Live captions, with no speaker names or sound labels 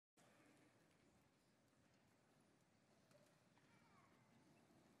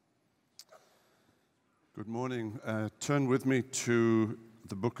Good morning. Turn with me to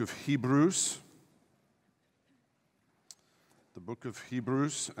the book of Hebrews. The book of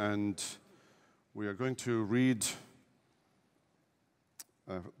Hebrews, and we are going to read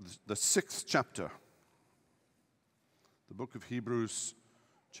the 6th chapter. The book of Hebrews,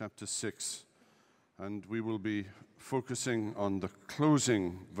 chapter 6. And we will be focusing on the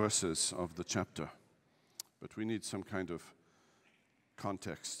closing verses of the chapter. But we need some kind of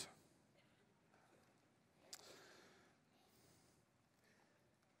context.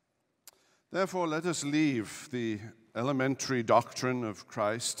 Therefore, let us leave the elementary doctrine of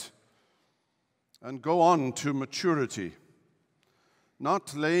Christ and go on to maturity,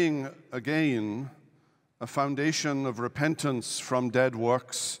 not laying again a foundation of repentance from dead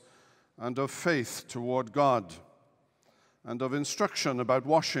works and of faith toward God, and of instruction about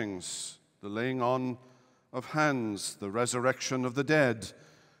washings, the laying on of hands, the resurrection of the dead,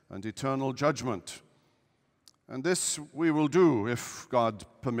 and eternal judgment. And this we will do if God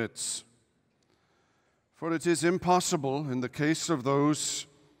permits. For it is impossible in the case of those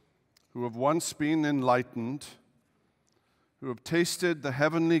who have once been enlightened, who have tasted the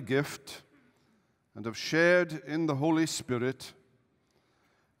heavenly gift, and have shared in the Holy Spirit,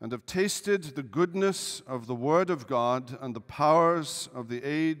 and have tasted the goodness of the Word of God and the powers of the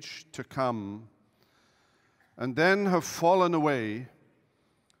age to come, and then have fallen away,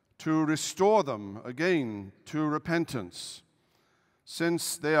 to restore them again to repentance,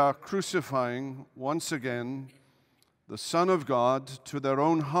 since they are crucifying once again the Son of God to their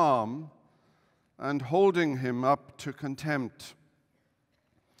own harm and holding him up to contempt.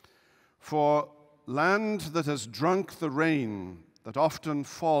 For land that has drunk the rain that often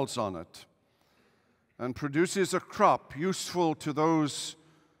falls on it and produces a crop useful to those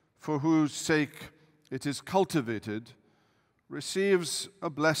for whose sake it is cultivated, receives a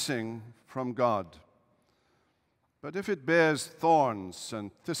blessing from God. But if it bears thorns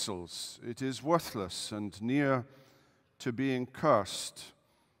and thistles, it is worthless and near to being cursed,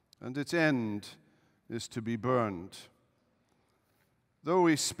 and its end is to be burned. Though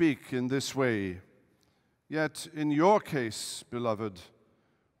we speak in this way, yet in your case, beloved,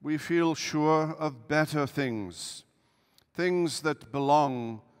 we feel sure of better things, things that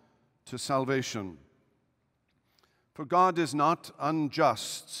belong to salvation. For God is not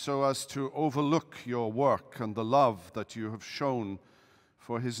unjust so as to overlook your work and the love that you have shown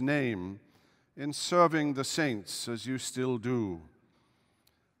for his name in serving the saints as you still do.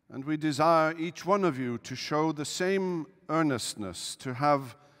 And we desire each one of you to show the same earnestness, to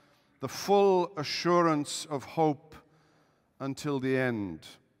have the full assurance of hope until the end,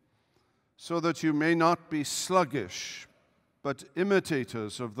 so that you may not be sluggish, but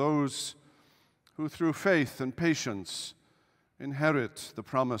imitators of those who through faith and patience inherit the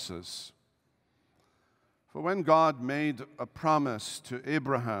promises. For when God made a promise to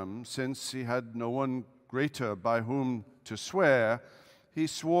Abraham, since he had no one greater by whom to swear, he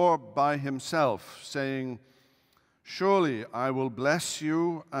swore by himself, saying, "Surely I will bless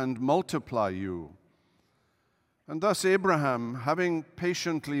you and multiply you." And thus Abraham, having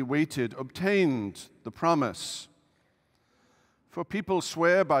patiently waited, obtained the promise. For people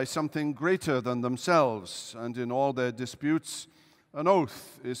swear by something greater than themselves, and in all their disputes, an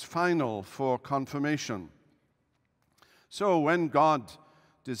oath is final for confirmation. So when God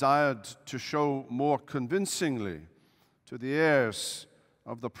desired to show more convincingly to the heirs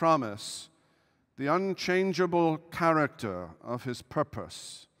of the promise the unchangeable character of his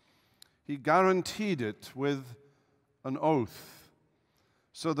purpose, he guaranteed it with an oath,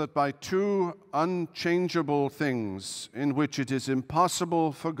 so that by two unchangeable things in which it is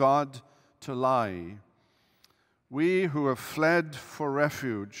impossible for God to lie, we who have fled for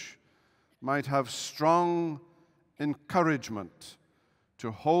refuge might have strong encouragement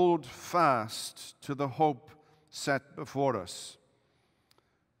to hold fast to the hope set before us.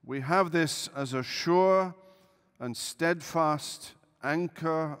 We have this as a sure and steadfast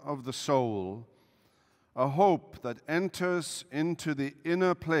anchor of the soul, a hope that enters into the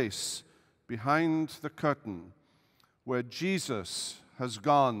inner place behind the curtain, where Jesus has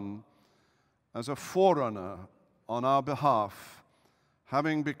gone as a forerunner on our behalf,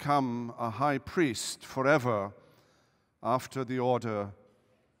 having become a high priest forever after the order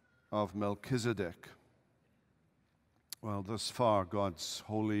of Melchizedek. Well, thus far, God's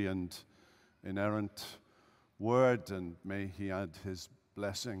holy and inerrant word, and may he add his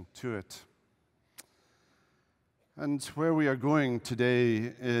blessing to it. And where we are going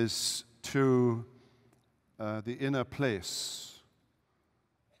today is to the inner place.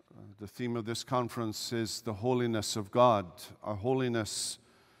 The theme of this conference is the holiness of God, a holiness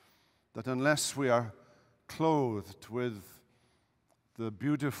that unless we are clothed with the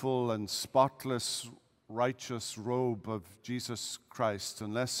beautiful and spotless righteous robe of Jesus Christ,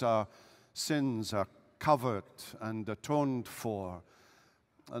 unless our sins are covered and atoned for,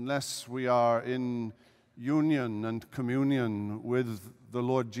 unless we are in union and communion with the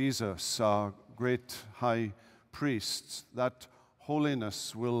Lord Jesus, our great high priest, that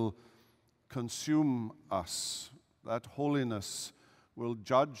holiness will consume us. That holiness will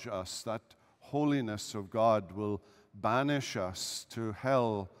judge us. That holiness of God will banish us to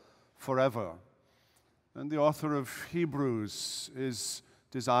hell forever. And the author of Hebrews is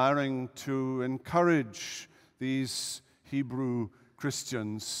desiring to encourage these Hebrew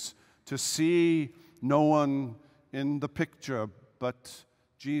Christians to see no one in the picture but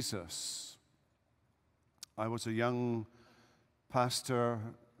Jesus. I was a young pastor.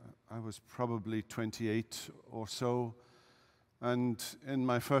 I was probably 28 or so. And in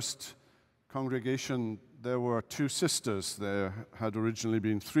my first congregation, there were 2 sisters. There had originally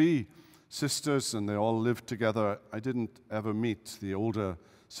been 3 sisters, and they all lived together. I didn't ever meet the older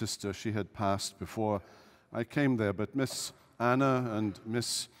sister. She had passed before I came there. But Miss Anna and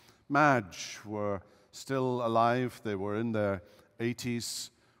Miss Madge were still alive. They were in their 80s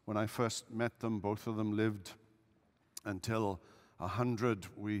when I first met them. Both of them lived until 100.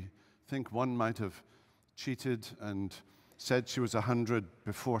 We think one might have cheated and said she was 100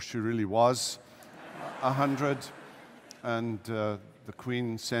 before she really was 100. And the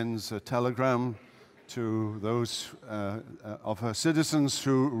Queen sends a telegram to those of her citizens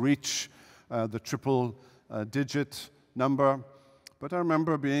who reach the triple-digit number. But I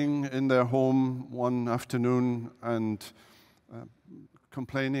remember being in their home one afternoon and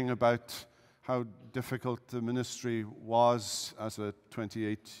complaining about how difficult the ministry was, as a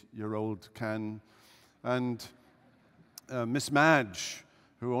 28-year-old can. And Miss Madge,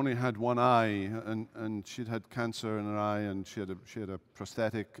 who only had one eye, and she'd had cancer in her eye, and she had a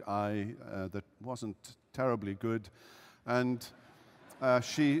prosthetic eye that wasn't terribly good. And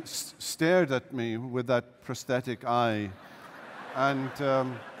she stared at me with that prosthetic eye.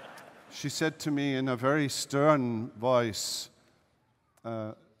 And she said to me in a very stern voice,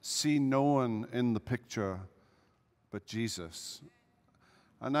 "See no one in the picture but Jesus."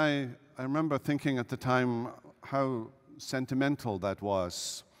 And I remember thinking at the time how sentimental that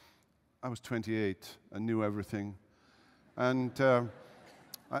was. I was 28 and knew everything. And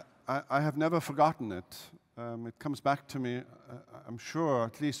I have never forgotten it. It comes back to me, I'm sure,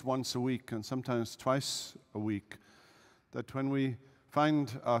 at least once a week and sometimes twice a week, that when we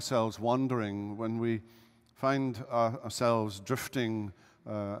find ourselves wandering, when we find ourselves drifting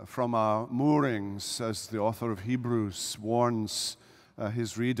from our moorings, as the author of Hebrews warns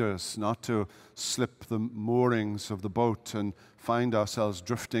his readers not to slip the moorings of the boat and find ourselves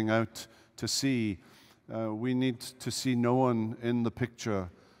drifting out to sea, we need to see no one in the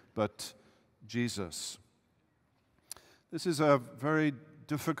picture but Jesus. This is a very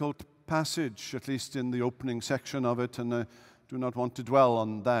difficult passage, at least in the opening section of it, and I do not want to dwell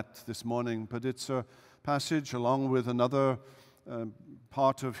on that this morning, but it's a passage along with another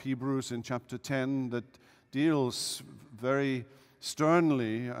part of Hebrews in chapter 10 that deals very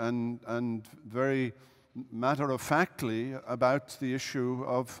sternly and very matter-of-factly about the issue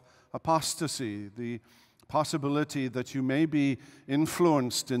of apostasy, the possibility that you may be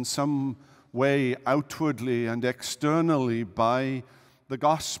influenced in some way outwardly and externally by the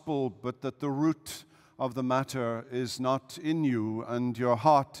gospel, but that the root of the matter is not in you and your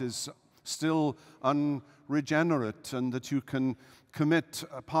heart is still unregenerate, and that you can commit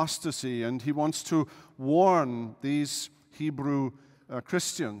apostasy. And he wants to warn these Hebrew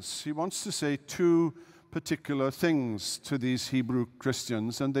Christians. He wants to say 2 particular things to these Hebrew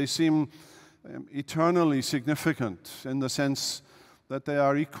Christians, and they seem eternally significant in the sense that they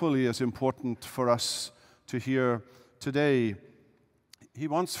are equally as important for us to hear today. He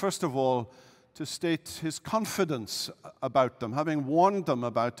wants, first of all, to state his confidence about them. Having warned them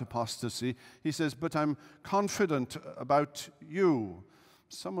about apostasy, he says, "But I'm confident about you."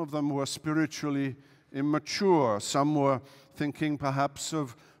 Some of them were spiritually immature. Some were thinking perhaps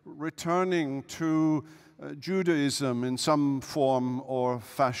of returning to Judaism in some form or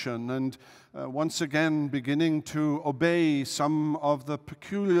fashion, and once again beginning to obey some of the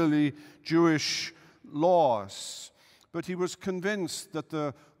peculiarly Jewish laws. But he was convinced that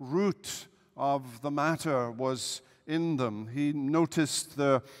the root of the matter was in them. He noticed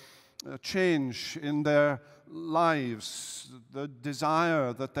the change in their lives, the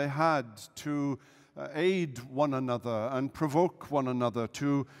desire that they had to aid one another and provoke one another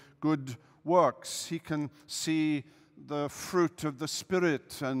to good works. He can see the fruit of the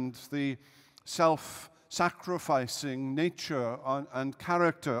Spirit and the self-sacrificing nature and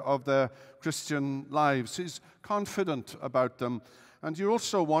character of their Christian lives. He's confident about them. And he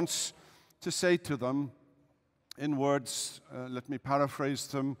also wants to say to them, in words, let me paraphrase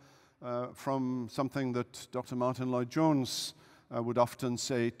them from something that Dr. Martin Lloyd-Jones would often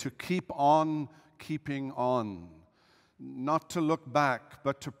say, to keep on keeping on. Not to look back,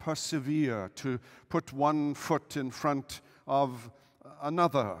 but to persevere, to put one foot in front of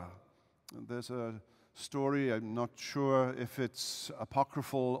another. There's a story, I'm not sure if it's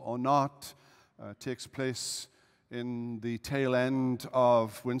apocryphal or not, takes place in the tail end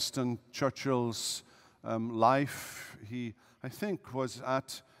of Winston Churchill's life. He, I think, was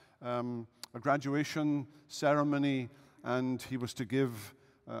at a graduation ceremony, and he was to give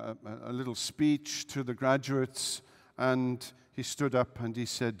a little speech to the graduates, and he stood up and he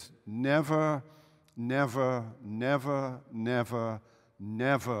said, "Never, never, never, never,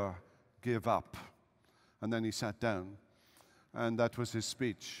 never give up." And then he sat down, and that was his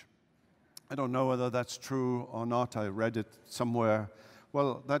speech. I don't know whether that's true or not. I read it somewhere.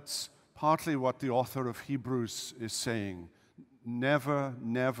 Well, that's partly what the author of Hebrews is saying. Never,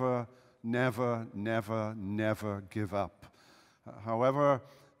 never, never, never, never give up. However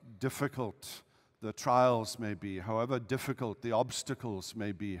difficult the trials may be, however difficult the obstacles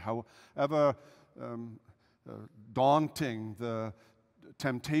may be, however daunting the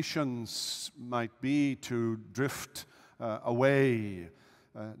temptations might be to drift away,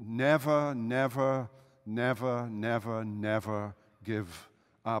 never, never, never, never, never give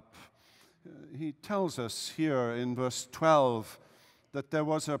up. He tells us here in verse 12 that there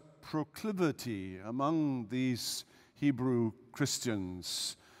was a proclivity among these Hebrew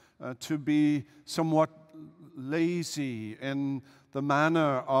Christians to be somewhat lazy in the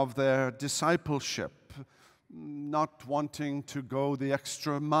manner of their discipleship, not wanting to go the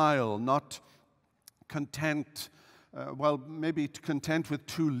extra mile, not content, maybe content with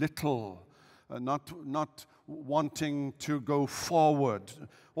too little, not wanting to go forward,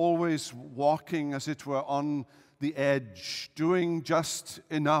 always walking, as it were, on the edge, doing just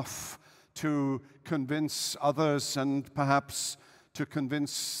enough to convince others and perhaps to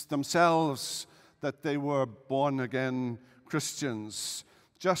convince themselves that they were born-again Christians,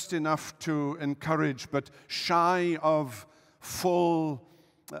 just enough to encourage, but shy of full,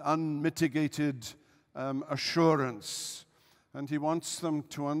 unmitigated assurance. And he wants them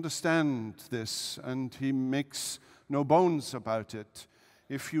to understand this, and he makes no bones about it.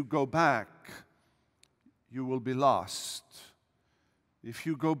 If you go back, you will be lost. If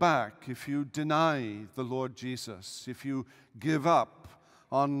you go back, if you deny the Lord Jesus, if you give up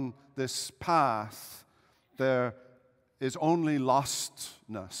on this path, there is only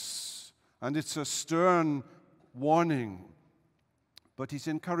lostness. And it's a stern warning, but he's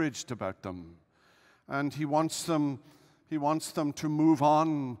encouraged about them. And he wants them to move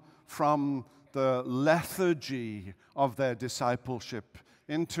on from the lethargy of their discipleship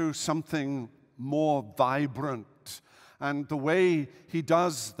into something more vibrant. And the way he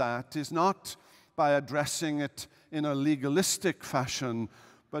does that is not by addressing it in a legalistic fashion,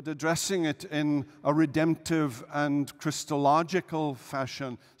 but addressing it in a redemptive and Christological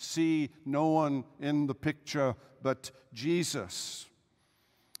fashion. See no one in the picture but Jesus.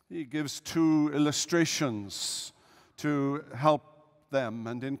 He gives two illustrations to help them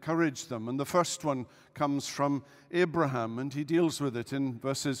and encourage them. And the first one comes from Abraham, and he deals with it in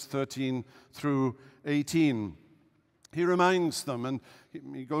verses 13 through 18. He reminds them, and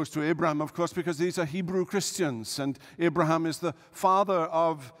he goes to Abraham, of course, because these are Hebrew Christians, and Abraham is the father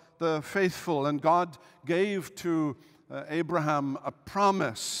of the faithful, and God gave to Abraham a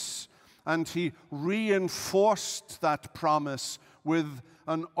promise, and he reinforced that promise with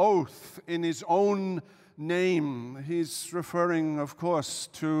an oath in his own name. He's referring, of course,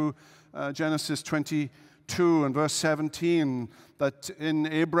 to Genesis 22 and verse 17, that in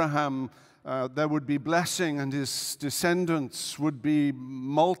Abraham there would be blessing and his descendants would be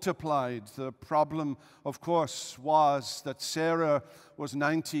multiplied. The problem, of course, was that Sarah was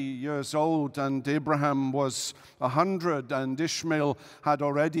 90 years old and Abraham was 100, and Ishmael had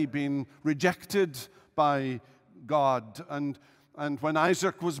already been rejected by God. And when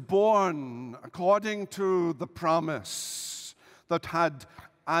Isaac was born, according to the promise that had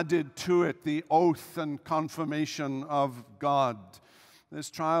added to it the oath and confirmation of God, his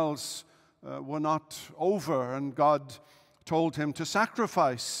trials were not over, and God told him to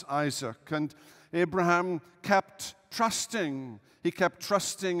sacrifice Isaac. And Abraham kept trusting. He kept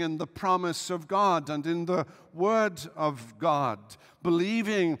trusting in the promise of God and in the word of God,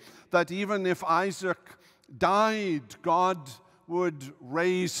 believing that even if Isaac died, God would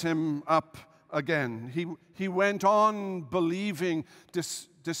raise him up again. He went on believing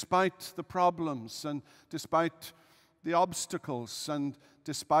despite the problems and despite the obstacles and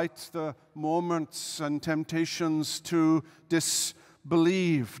despite the moments and temptations to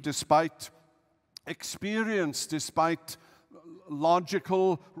disbelieve, despite experience, despite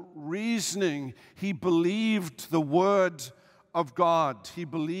logical reasoning. He believed the word of God. He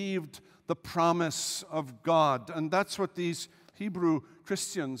believed the promise of God. And that's what these Hebrew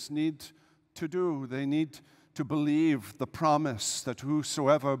Christians need to do. They need to believe the promise that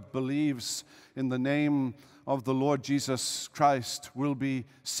whosoever believes in the name of the Lord Jesus Christ will be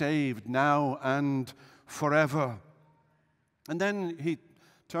saved now and forever. And then he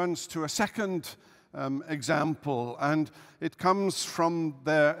turns to a second example, and it comes from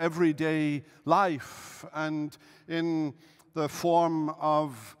their everyday life and in the form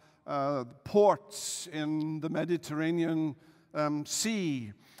of ports in the Mediterranean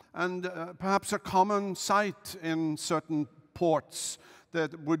Sea, and perhaps a common sight in certain ports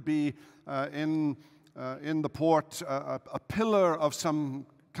that would be in the port a pillar of some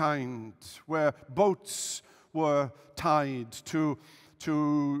kind where boats were tied to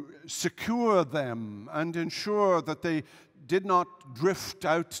secure them and ensure that they did not drift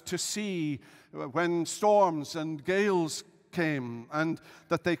out to sea when storms and gales came, and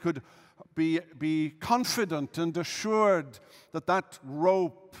that they could be confident and assured that that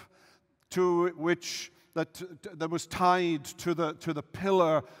rope to which that was tied to the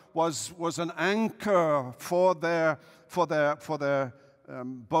pillar was an anchor for their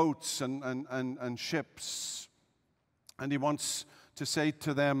boats and ships. And he wants to say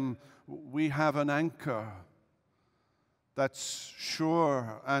to them, we have an anchor that's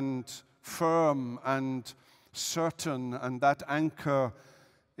sure and firm and certain, and that anchor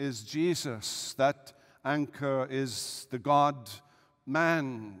is Jesus. That anchor is the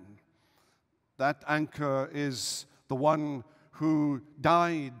God-man. That anchor is the one who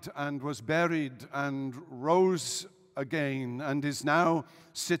died and was buried and rose again and is now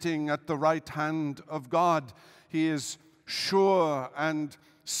sitting at the right hand of God. He is sure and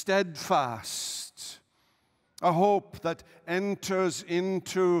steadfast, a hope that enters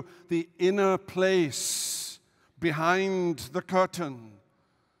into the inner place behind the curtain.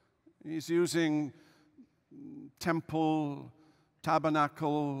 He's using temple,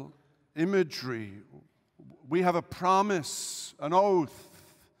 tabernacle imagery. We have a promise, an oath.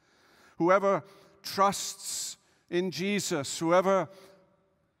 Whoever trusts in Jesus, whoever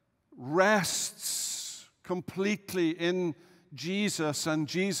rests completely in Jesus and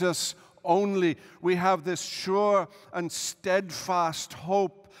Jesus only, we have this sure and steadfast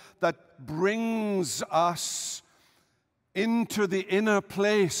hope that brings us into the inner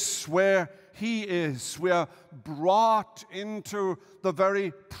place where He is. We are brought into the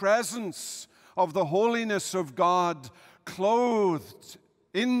very presence of the holiness of God, clothed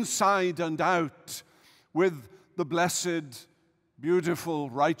inside and out with the blessed, beautiful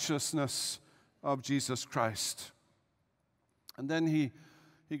righteousness of Jesus Christ. And then he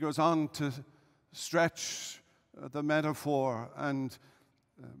goes on to stretch the metaphor, and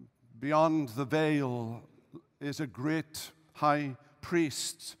beyond the veil is a great high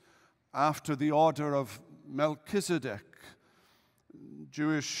priest after the order of Melchizedek.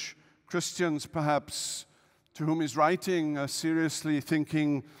 Jewish Christians, perhaps, to whom he's writing, are seriously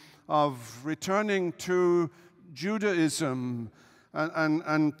thinking of returning to Judaism.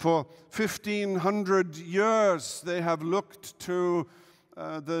 And for 1,500 years, they have looked to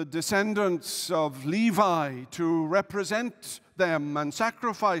the descendants of Levi to represent them and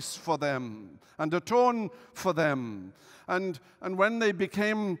sacrifice for them and atone for them. And when they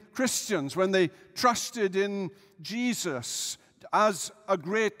became Christians, when they trusted in Jesus as a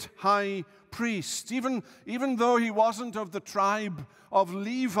great high priest, even though he wasn't of the tribe of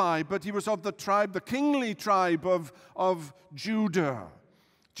Levi, but he was of the tribe, the kingly tribe of Judah,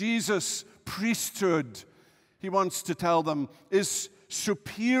 Jesus' priesthood, he wants to tell them, is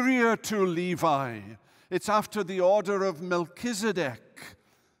superior to Levi. It's after the order of Melchizedek,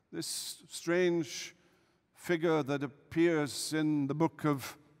 this strange figure that appears in the book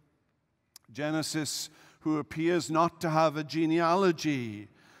of Genesis, who appears not to have a genealogy,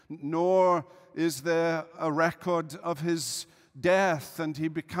 nor is there a record of his death, and he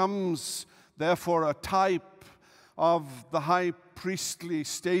becomes, therefore, a type of the high priestly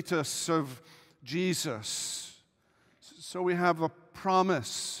status of Jesus. So we have a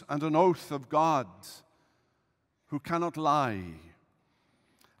promise and an oath of God who cannot lie.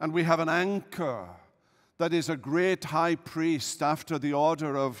 And we have an anchor that is a great high priest after the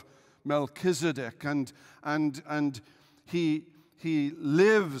order of Melchizedek, and he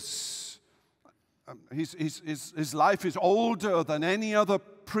lives his life is older than any other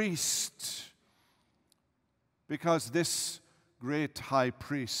priest, because this great high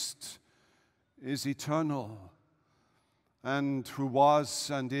priest is eternal, and who was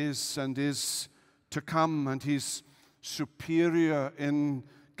and is to come, and he's superior in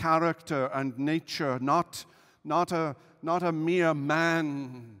character and nature, not a mere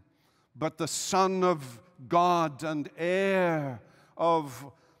man, but the Son of God and heir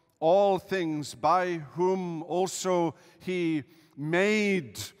of all things, by whom also he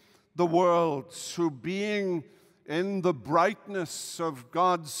made the worlds, who being in the brightness of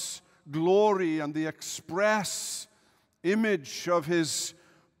God's glory and the express image of his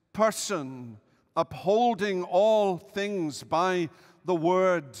person, upholding all things by the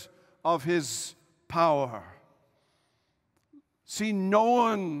word of his power. See no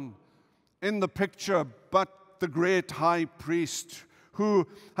one in the picture but the great high priest, who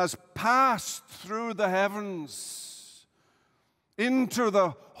has passed through the heavens into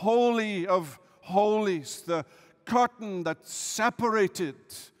the Holy of Holies, the curtain that separated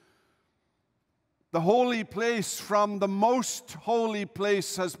the holy place from the most holy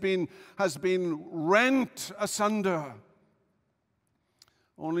place has been rent asunder.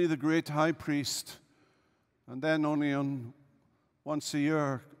 Only the great high priest, and then only once a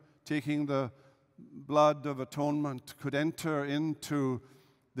year, taking the blood of atonement, could enter into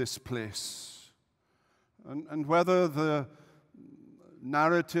this place. And whether the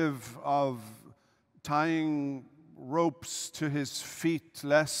narrative of tying ropes to his feet,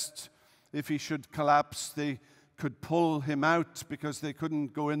 lest if he should collapse, they could pull him out because they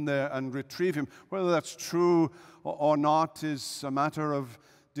couldn't go in there and retrieve him. Whether that's true or not is a matter of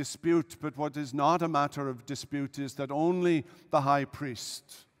dispute, but what is not a matter of dispute is that only the high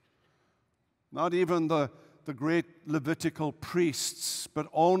priest, not even the great Levitical priests, but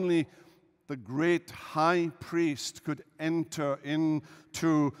only the great high priest could enter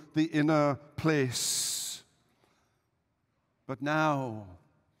into the inner place. But now,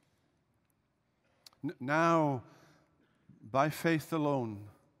 by faith alone,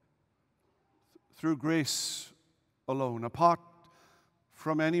 through grace alone, apart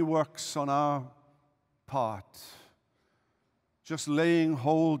from any works on our part, just laying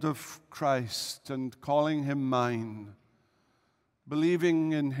hold of Christ and calling him mine,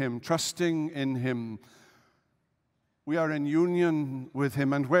 believing in him, trusting in him, we are in union with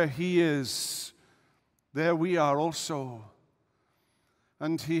him, and where he is, there we are also.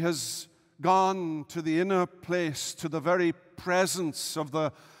 And he has gone to the inner place, to the very presence of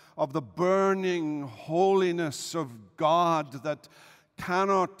the burning holiness of God that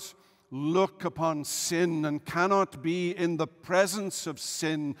cannot look upon sin and cannot be in the presence of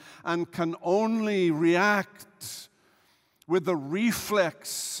sin and can only react with the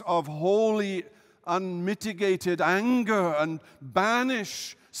reflex of holy, unmitigated anger and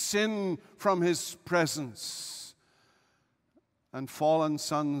banish sin from his presence. And fallen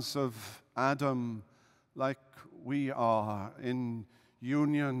sons of Adam, like we are, in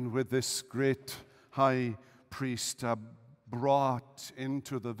union with this great high priest, are brought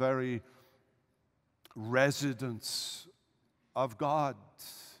into the very residence of God,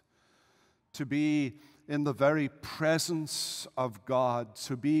 to be in the very presence of God,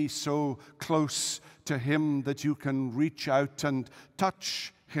 to be so close to him that you can reach out and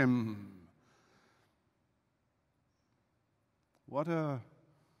touch him. What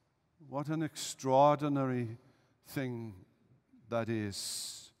an extraordinary thing that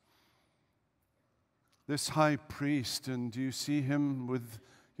is. This high priest, and you see him with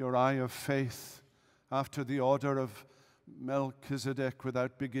your eye of faith after the order of Melchizedek,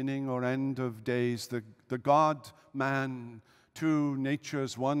 without beginning or end of days, the God-man, two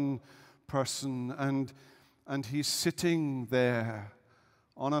natures, one person, and he's sitting there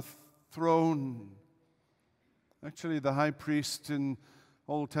on a throne. Actually, the high priest in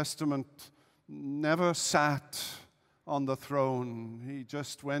Old Testament never sat on the throne. He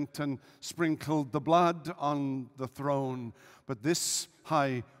just went and sprinkled the blood on the throne. But this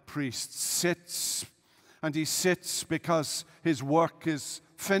high priest sits, and he sits because his work is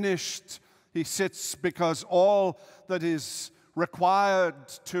finished. He sits because all that is required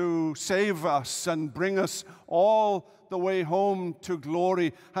to save us and bring us all the way home to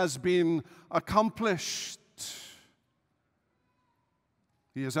glory has been accomplished.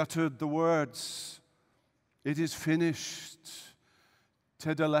 He has uttered the words, "It is finished,"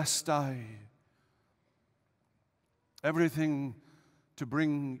 tetelestai. Everything to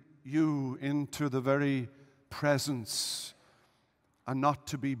bring you into the very presence and not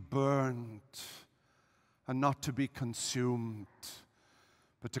to be burned and not to be consumed,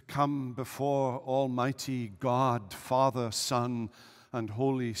 but to come before Almighty God, Father, Son, and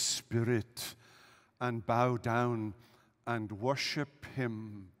Holy Spirit, and bow down and worship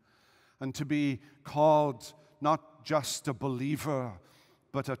Him, and to be called not just a believer,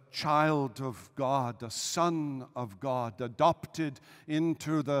 but a child of God, a son of God, adopted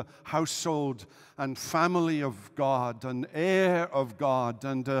into the household and family of God, an heir of God,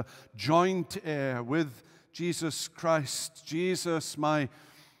 and a joint heir with Jesus Christ. Jesus, my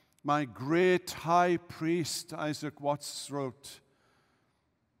great high priest, Isaac Watts wrote,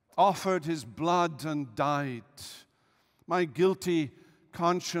 offered his blood and died. My guilty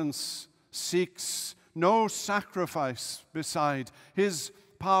conscience seeks no sacrifice beside. His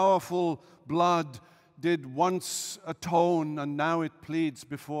powerful blood did once atone, and now it pleads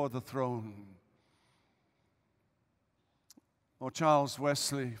before the throne. Oh, Charles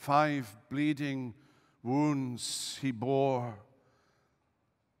Wesley, 5 bleeding wounds he bore.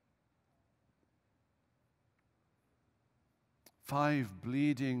 5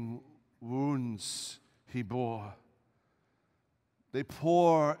 bleeding wounds he bore. They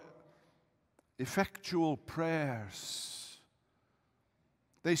pour effectual prayers.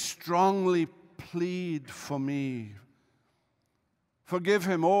 They strongly plead for me. Forgive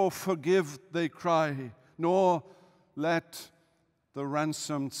him, oh, forgive, they cry, nor let the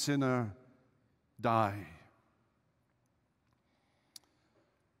ransomed sinner die.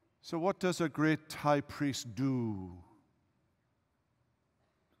 So what does a great high priest do?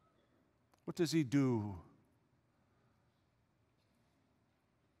 What does he do?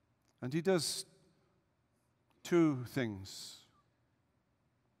 And he does 2 things,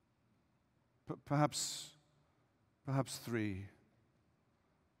 perhaps 3.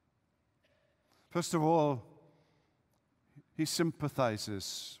 First of all, he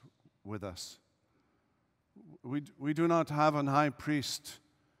sympathizes with us. We do not have an high priest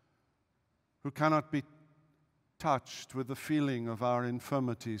who cannot be touched with the feeling of our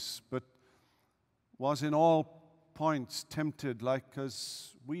infirmities, but was in all points tempted like as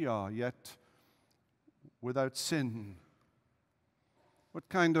we are, yet without sin. What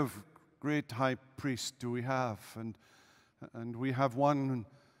kind of great high priest do we have? And we have one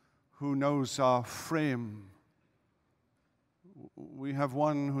who knows our frame. We have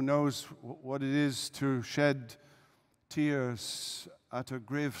one who knows what it is to shed tears at a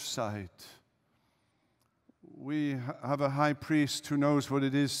graveside. We have a high priest who knows what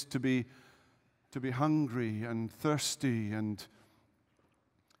it is to be hungry and thirsty and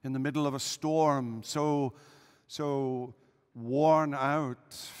in the middle of a storm, so worn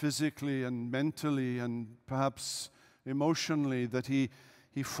out physically and mentally and perhaps emotionally that he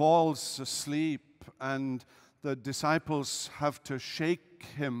falls asleep, and the disciples have to shake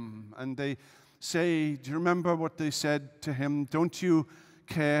him, and they say, do you remember what they said to him? Don't you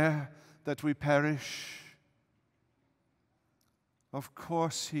care that we perish? Of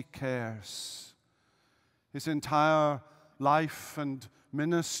course he cares. His entire life and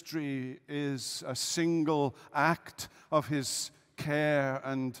ministry is a single act of his care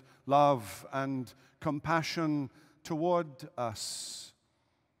and love and compassion toward us.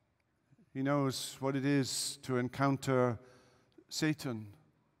 He knows what it is to encounter Satan.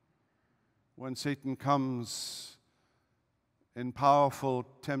 When Satan comes in powerful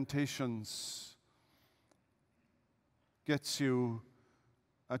temptations, gets you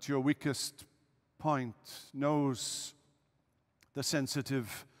at your weakest point, knows the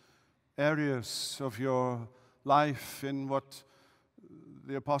sensitive areas of your life in what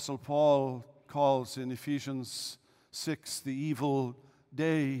the Apostle Paul calls in Ephesians 6 the evil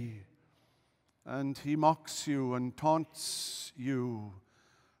day. And he mocks you and taunts you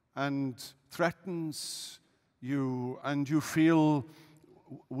and threatens you, and you feel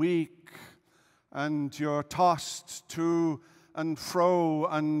weak, and you're tossed to and fro,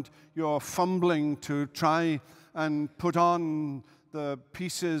 and you're fumbling to try and put on the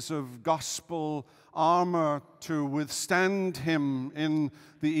pieces of gospel armor to withstand him in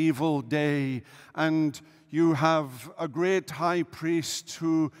the evil day. And you have a great high priest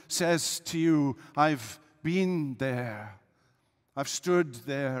who says to you, I've been there. I've stood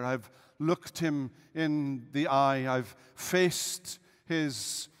there. I've looked him in the eye. I've faced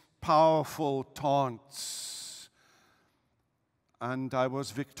his powerful taunts. And I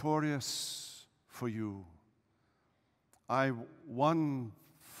was victorious for you. I won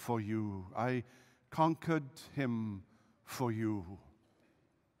for you. I conquered him for you.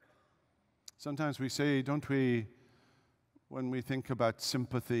 Sometimes we say, don't we, when we think about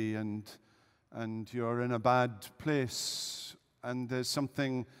sympathy and you're in a bad place and there's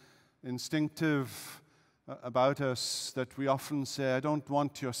something instinctive about us that we often say, I don't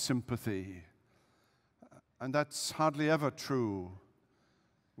want your sympathy. And that's hardly ever true.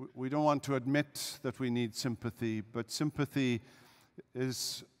 We don't want to admit that we need sympathy, but sympathy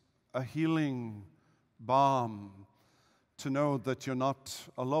is a healing balm to know that you're not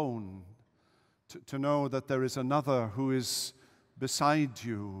alone, to know that there is another who is beside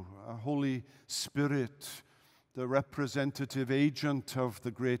you, a Holy Spirit, the representative agent of the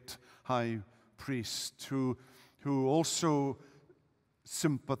great high priest, who also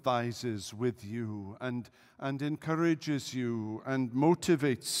sympathizes with you and encourages you and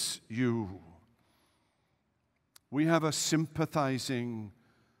motivates you. We have a sympathizing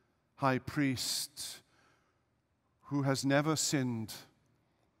high priest who has never sinned.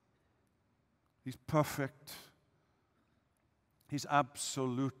 He's perfect. He's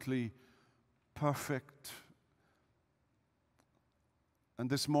absolutely perfect. And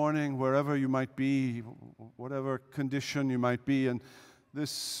this morning, wherever you might be, whatever condition you might be, and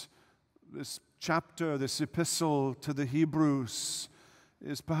this chapter, this epistle to the Hebrews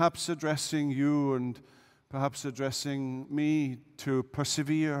is perhaps addressing you and perhaps addressing me to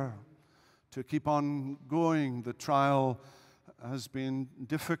persevere, to keep on going. The trial has been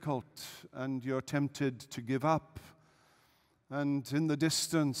difficult and you're tempted to give up. And in the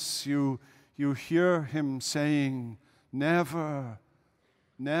distance, you hear him saying, never,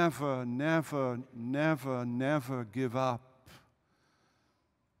 never, never, never, never give up.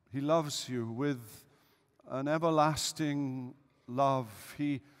 He loves you with an everlasting love.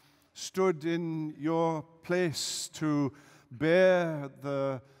 He stood in your place to bear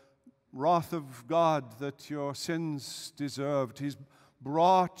the wrath of God that your sins deserved. He's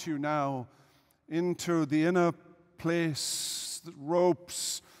brought you now into the inner place, the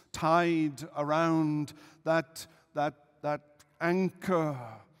ropes tied around that anchor.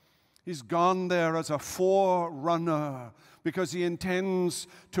 He's gone there as a forerunner because he intends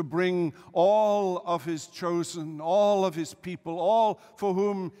to bring all of his chosen, all of his people, all for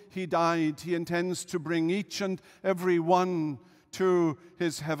whom he died. He intends to bring each and every one to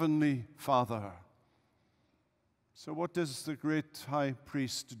his heavenly Father. So what does the great high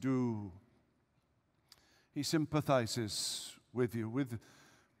priest do? He sympathizes with you,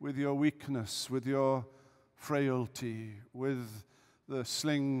 with your weakness, with your frailty, with the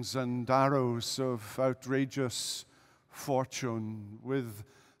slings and arrows of outrageous fortune, with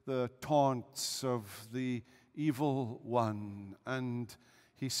the taunts of the evil one. And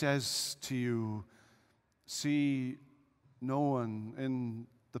he says to you, see no one in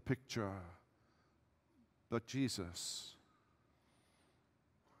the picture but Jesus.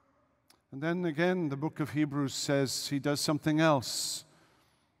 And then again, the book of Hebrews says he does something else.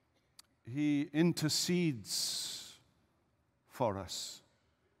 He intercedes for us.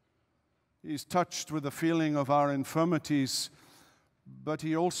 He's touched with the feeling of our infirmities, but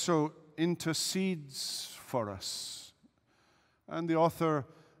he also intercedes for us. And the author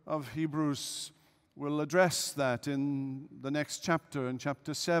of Hebrews will address that in the next chapter, in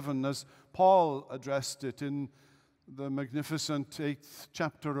chapter 7, as Paul addressed it in the magnificent 8th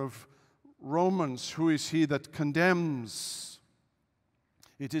chapter of Romans. Who is he that condemns?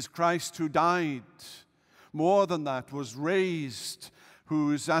 It is Christ who died. More than that, was raised,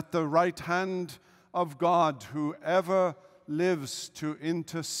 who is at the right hand of God, who ever lives to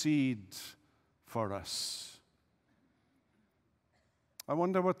intercede for us. I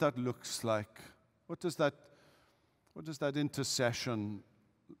wonder what that looks like. What does that intercession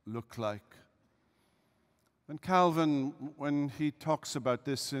look like? And Calvin, when he talks about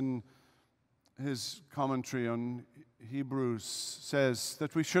this in his commentary on Hebrews, says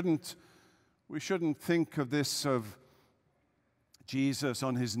that we shouldn't think of this of Jesus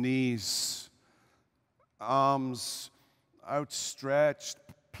on his knees, arms outstretched,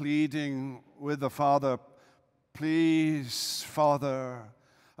 pleading with the Father, please, Father,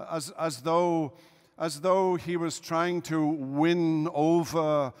 as though he was trying to win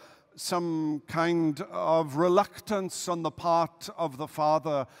over some kind of reluctance on the part of the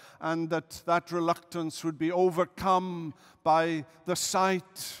Father, and that reluctance would be overcome by the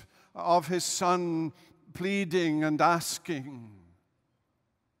sight of his Son pleading and asking.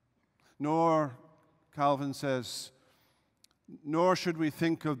 Nor, Calvin says, nor should we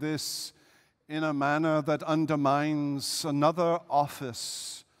think of this in a manner that undermines another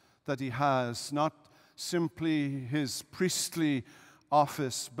office that he has, not simply his priestly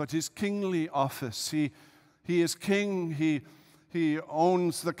office, but his kingly office. He is king. He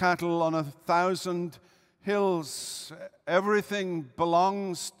owns the cattle on 1,000 hills. Everything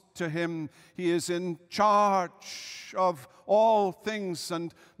belongs to him. He is in charge of all things,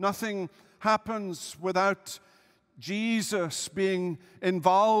 and nothing happens without Jesus being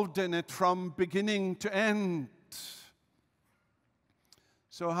involved in it from beginning to end.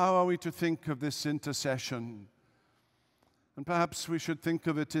 So how are we to think of this intercession? And perhaps we should think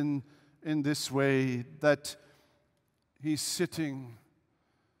of it in this way, that he's sitting,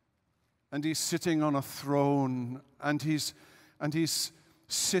 and he's sitting on a throne, and he's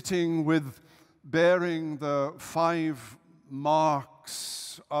sitting with bearing the 5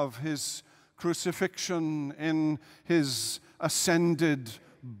 marks of his crucifixion in his ascended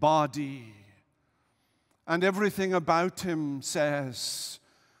body. And everything about him says,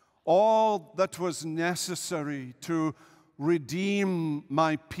 all that was necessary to redeem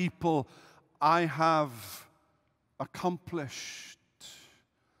my people, I have accomplished.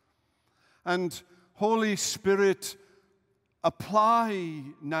 And Holy Spirit, apply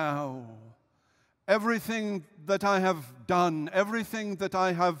now everything that I have done, everything that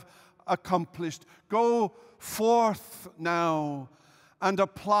I have accomplished. Go forth now and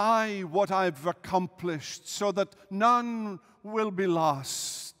apply what I've accomplished so that none will be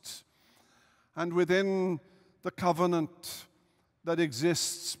lost. And within the covenant that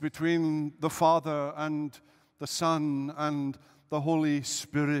exists between the Father and the Son and the Holy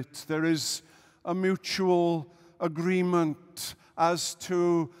Spirit, there is a mutual agreement as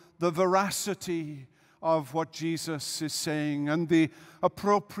to the veracity of what Jesus is saying and the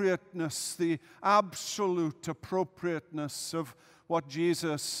appropriateness, the absolute appropriateness of what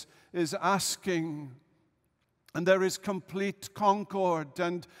Jesus is asking. And there is complete concord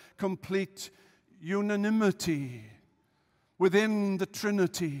and complete unanimity within the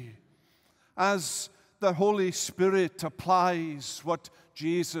Trinity as the Holy Spirit applies what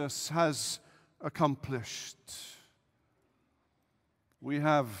Jesus has accomplished. We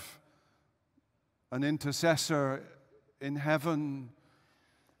have an intercessor in heaven,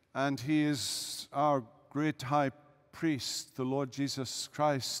 and he is our great high priest, the Lord Jesus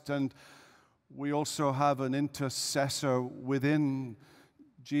Christ. And we also have an intercessor within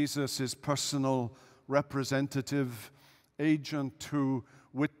Jesus' personal representative agent who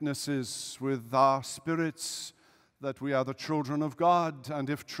witnesses with our spirits that we are the children of God, and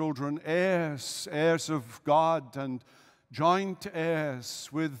if children, heirs, heirs of God, and joint heirs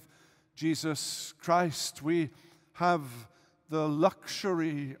with Jesus Christ. We have the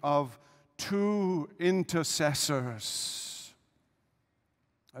luxury of 2 intercessors.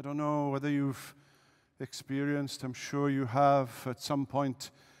 I don't know whether you've experienced, I'm sure you have at some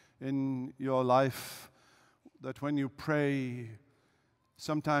point in your life, that when you pray,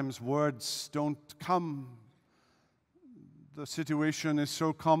 sometimes words don't come. The situation is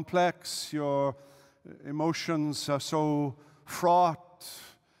so complex, your emotions are so fraught,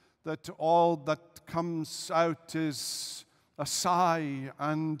 that all that comes out is a sigh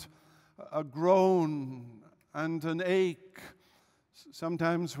and a groan and an ache.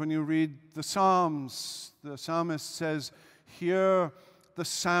 Sometimes when you read the Psalms, the psalmist says, "Hear the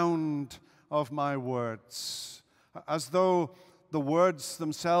sound of my words," as though the words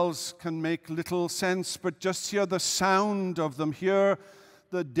themselves can make little sense, but just hear the sound of them, hear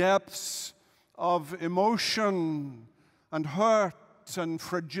the depths of emotion and hurt and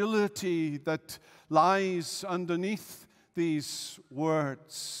fragility that lies underneath these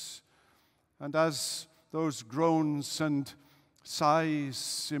words. And as those groans and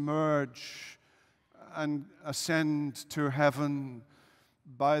sighs emerge and ascend to heaven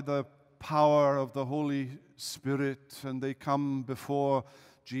by the power of the Holy Spirit, and they come before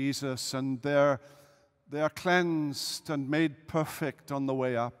Jesus, and they are cleansed and made perfect on the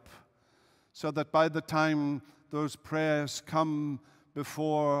way up, so that by the time those prayers come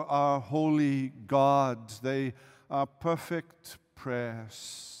before our holy God, they are perfect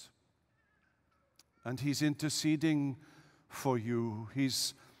prayers. And He's interceding for you.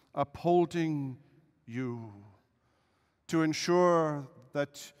 He's upholding you to ensure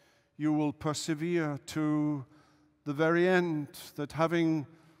that you will persevere to the very end, that having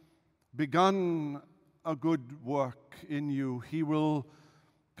begun a good work in you, He will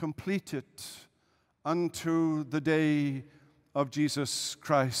complete it unto the day of Jesus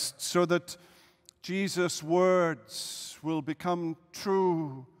Christ, so that Jesus' words will become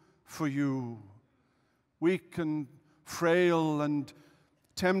true for you. Weak and frail and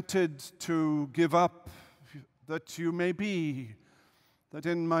tempted to give up that you may be, that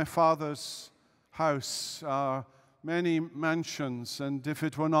in my Father's house are many mansions, and if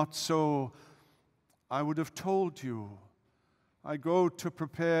it were not so, I would have told you. I go to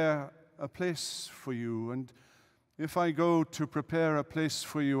prepare a place for you, and if I go to prepare a place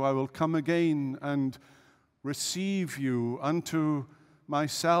for you, I will come again and receive you unto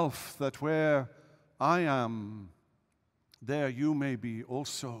myself, that where I am, there you may be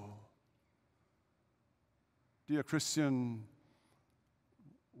also. Dear Christian,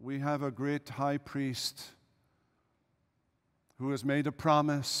 we have a great high priest who has made a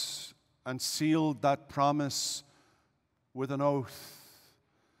promise and sealed that promise with an oath,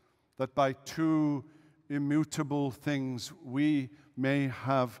 that by two immutable things we may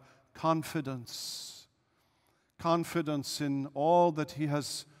have confidence in all that he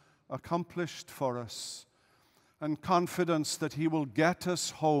has accomplished for us, and confidence that he will get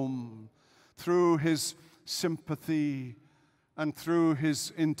us home through his sympathy and through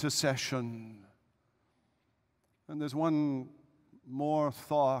his intercession. And there's one more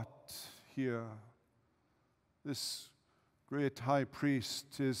thought here. This great high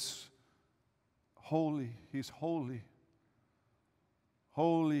priest is holy. He's holy.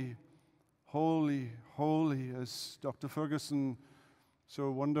 Holy, holy, holy, as Dr. Ferguson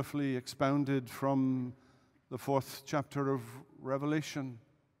so wonderfully expounded from the 4th chapter of Revelation.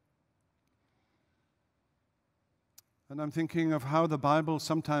 And I'm thinking of how the Bible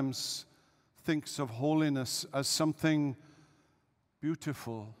sometimes thinks of holiness as something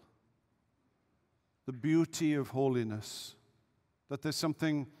beautiful. The beauty of holiness. That there's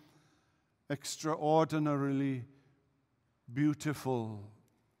something extraordinarily beautiful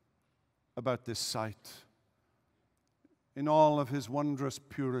about this sight. In all of his wondrous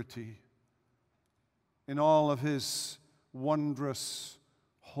purity, in all of his wondrous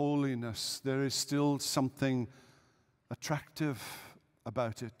holiness, there is still something attractive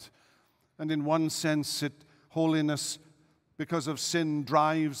about it. And in one sense, holiness, because of sin,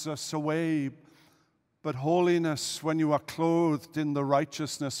 drives us away. But holiness, when you are clothed in the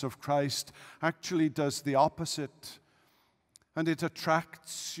righteousness of Christ, actually does the opposite. And it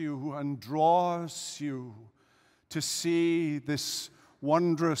attracts you and draws you to see this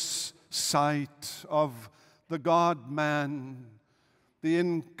wondrous sight of the God-man, the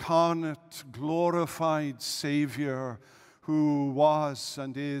incarnate, glorified Savior who was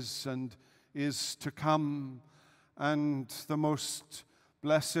and is to come. And the most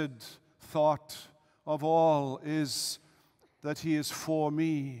blessed thought of all is that he is for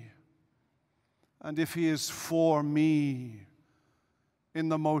me. And if he is for me, in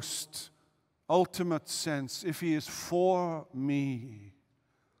the most ultimate sense, if he is for me,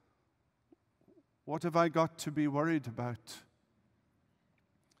 what have I got to be worried about?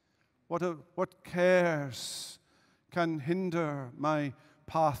 What cares can hinder my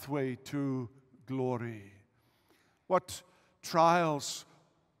pathway to glory? What trials?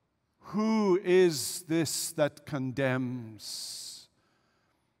 Who is this that condemns?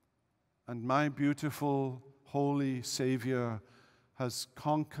 And my beautiful, holy Savior has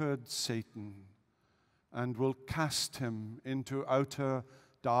conquered Satan and will cast him into outer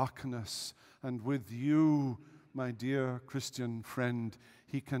darkness. And with you, my dear Christian friend,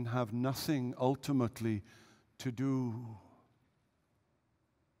 he can have nothing ultimately to do.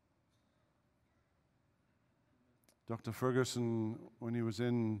 Dr. Ferguson, when he was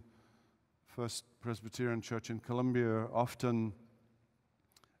in First Presbyterian Church in Columbia, often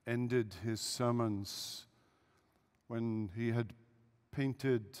ended his sermons when he had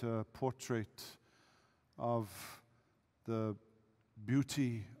painted a portrait of the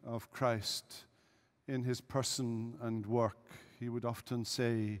beauty of Christ in his person and work. He would often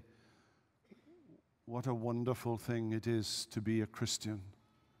say, "What a wonderful thing it is to be a Christian.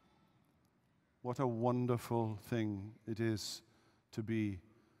 What a wonderful thing it is to be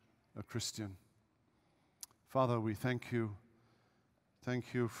a Christian." Father, we thank you.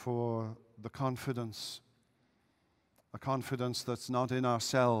 Thank you for the confidence, a confidence that's not in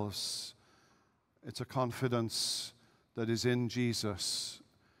ourselves. It's a confidence that is in Jesus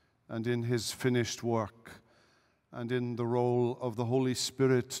and in his finished work and in the role of the Holy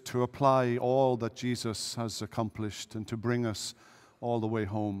Spirit to apply all that Jesus has accomplished and to bring us all the way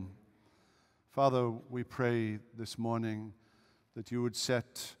home. Father, we pray this morning that you would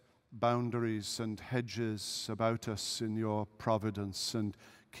set boundaries and hedges about us in your providence and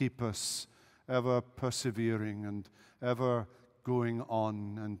keep us ever persevering and ever going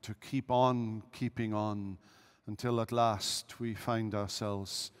on, and to keep on keeping on until at last we find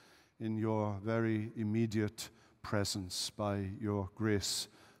ourselves in your very immediate presence by your grace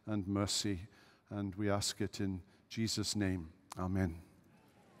and mercy. And we ask it in Jesus' name. Amen.